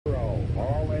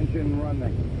Ignition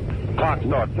running. Clock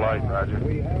start flight, roger.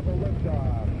 We have a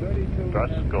liftoff. 32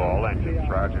 Thrust go all engines,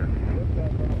 roger.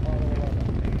 Liftoff from Apollo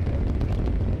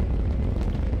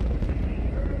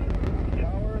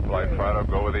 11. Flight Fido,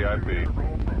 go with the IP.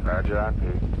 Roger, IP.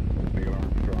 Neil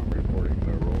Armstrong reporting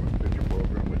the roll and pitch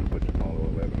program, which puts Apollo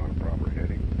 11 on proper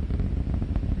heading.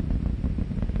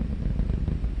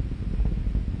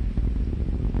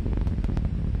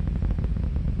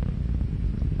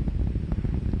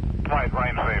 Flight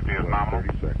range safety is nominal.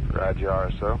 30 seconds. Roger,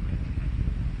 RSO.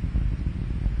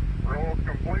 Roll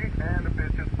complete and the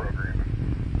pitch is programmed.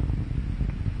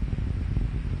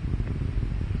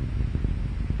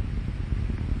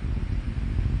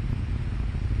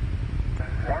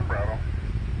 One Bravo.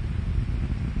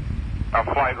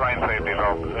 Flight range safety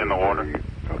is in the order.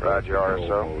 Roger,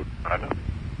 RSO. Roger.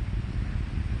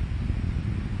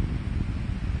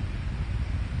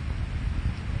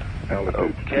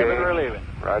 Altitude. Kevin, we're leaving.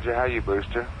 Roger, how you,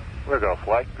 booster? We're go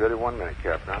flight. Good at 1 minute,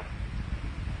 Captain.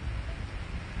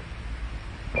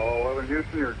 Oh, 11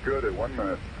 Houston, you're good at 1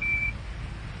 minute.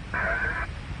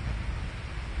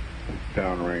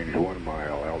 Downrange 1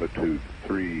 mile, altitude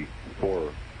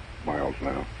 4 miles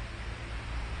now.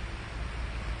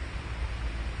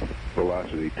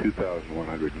 Velocity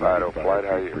 2,100 Fido, flight,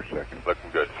 how you? per second. Looking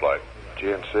good, flight.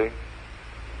 GNC?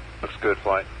 Looks good,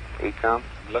 flight. Ecom?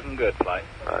 Looking good, flight.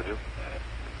 Roger.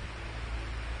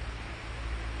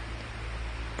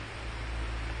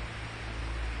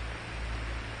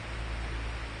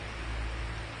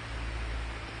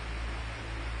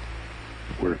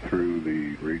 We're through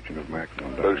the region of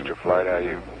maximum Booster flight, how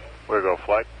you? We're go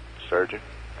flight. Surgeon?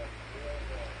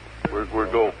 We're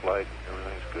go flight.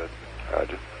 Everything's good.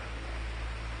 Roger.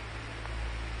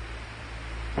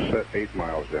 Set 8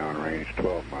 miles downrange,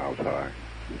 12 miles high.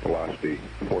 Velocity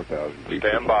 4,000 feet.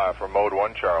 Stand by for mode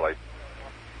 1, Charlie.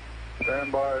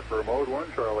 Stand by for mode 1,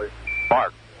 Charlie.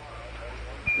 Mark.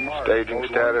 Mark, Staging mode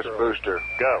status, 1, booster.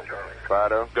 Go.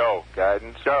 Fido. Go.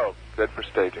 Guidance. Go. Good for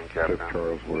staging, Captain. Cliff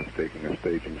Charlesworth taking a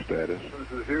staging status.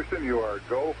 This is Houston. You are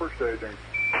go for staging.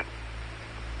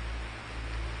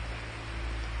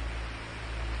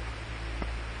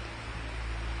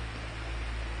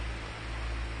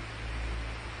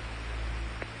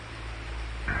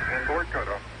 Inboard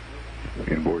cutoff.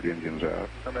 Inboard engines out.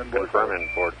 Confirm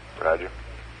inboard. Roger.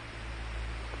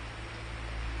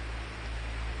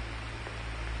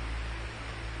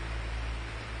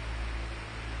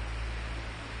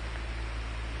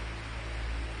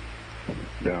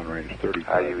 Downrange 35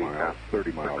 How you miles,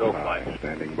 30 miles go high. flight.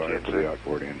 Standing by GNC. for the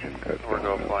outboard engine cut. We're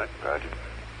go flight. Roger.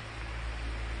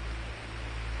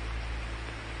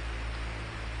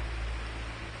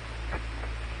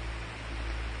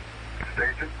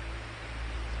 Staging.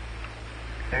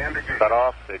 And ignition. Cut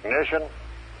off. Ignition.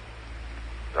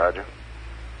 Roger.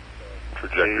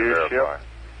 Trajectory verify.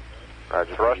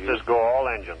 Roger. Thrusters go all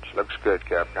engines. Looks good,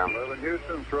 Capcom. 11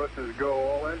 Houston, thrusters go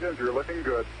all engines. You're looking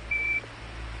good.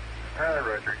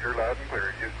 Roger. You're loud and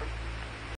clear, Houston.